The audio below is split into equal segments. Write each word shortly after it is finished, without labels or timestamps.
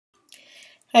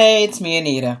Hey, it's me,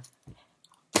 Anita.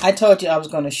 I told you I was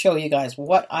going to show you guys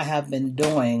what I have been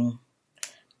doing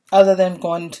other than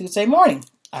going Tuesday morning.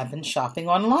 I've been shopping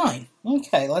online.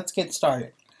 Okay, let's get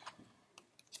started.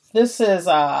 This is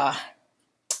hot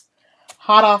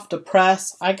off the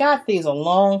press. I got these a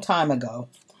long time ago.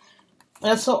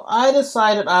 And so I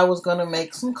decided I was going to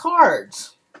make some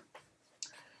cards.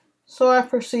 So I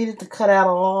proceeded to cut out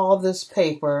all this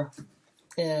paper,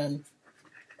 and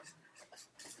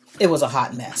it was a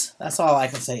hot mess. That's all I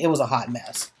can say. It was a hot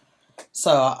mess.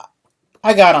 So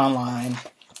I got online.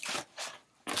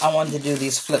 I wanted to do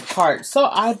these flip cards. So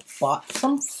I bought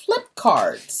some flip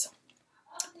cards.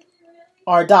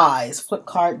 Or dies. Flip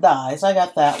card dies. I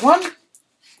got that one.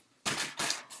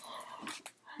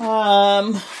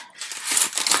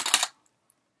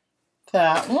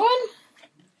 That one.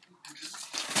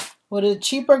 With it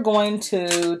cheaper going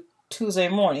to Tuesday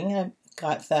morning. I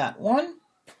got that one.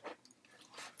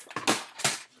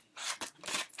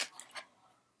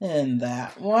 And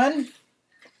that one.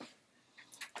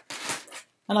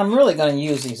 And I'm really going to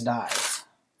use these dies.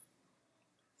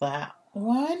 That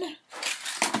one.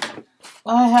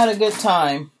 I had a good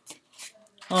time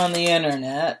on the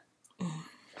internet.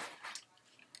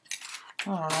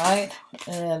 Alright.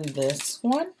 And this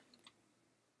one.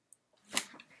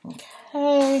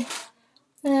 Okay.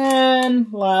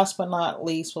 And last but not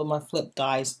least with my flip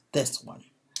dies, this one.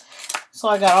 So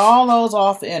I got all those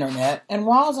off the internet. And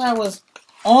while I was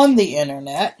on the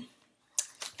internet,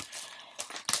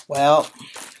 well,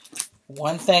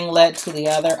 one thing led to the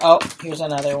other. Oh, here's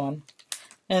another one.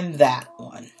 And that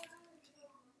one.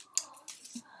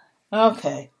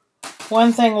 Okay.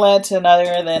 One thing led to another,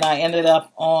 and then I ended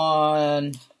up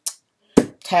on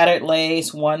Tattered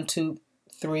Lace, 1, 2,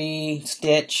 3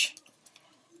 stitch.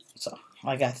 So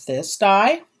I got this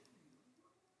die.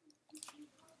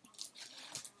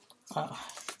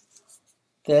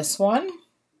 This one.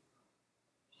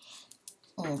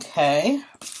 Okay.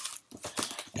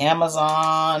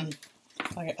 Amazon.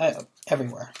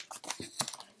 Everywhere.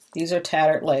 These are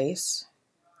Tattered Lace.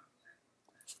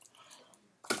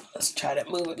 Let's try to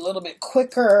move it a little bit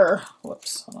quicker.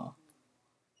 Whoops.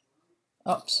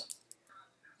 Oops.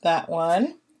 That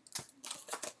one.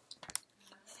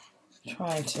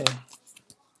 Trying to.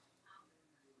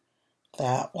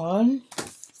 That one.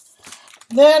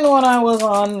 Then when I was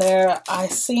on there, I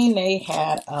seen they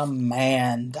had a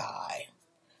man die.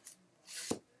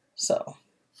 So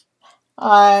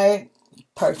I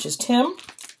purchased him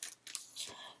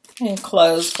and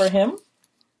clothes for him.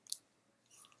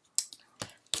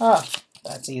 Ah,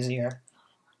 that's easier.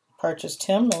 Purchased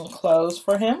him and clothes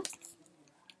for him.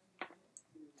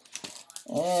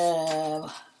 And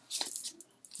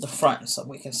the front so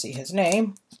we can see his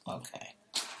name. Okay.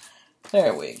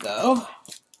 There we go.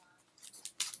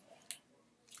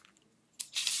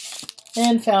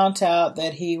 And found out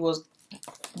that he was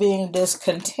being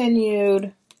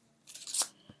discontinued.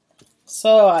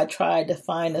 So I tried to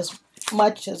find as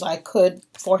much as I could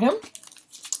for him.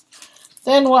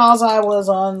 Then while I was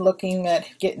on looking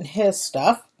at getting his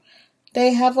stuff,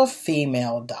 they have a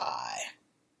female die.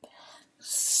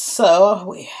 So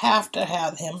we have to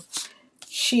have him.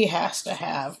 She has to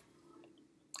have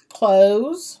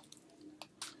clothes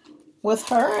with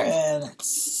her and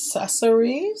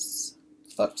accessories.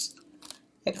 Oops.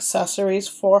 Accessories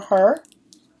for her.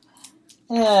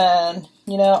 And,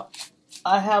 you know,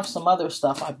 I have some other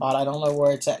stuff I bought. I don't know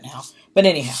where it's at now. But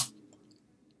anyhow.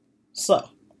 So,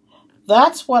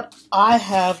 that's what I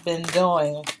have been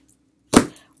doing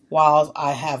while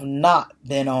I have not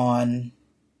been on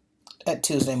at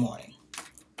Tuesday morning.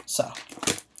 So,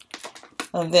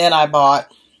 and then I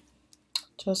bought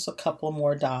just a couple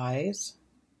more dies.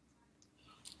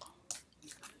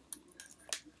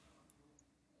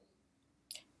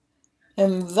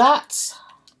 And that's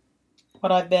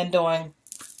what I've been doing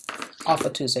off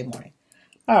of Tuesday morning.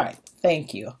 All right,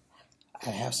 thank you. I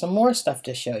have some more stuff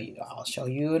to show you. I'll show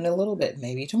you in a little bit,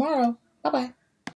 maybe tomorrow. Bye-bye.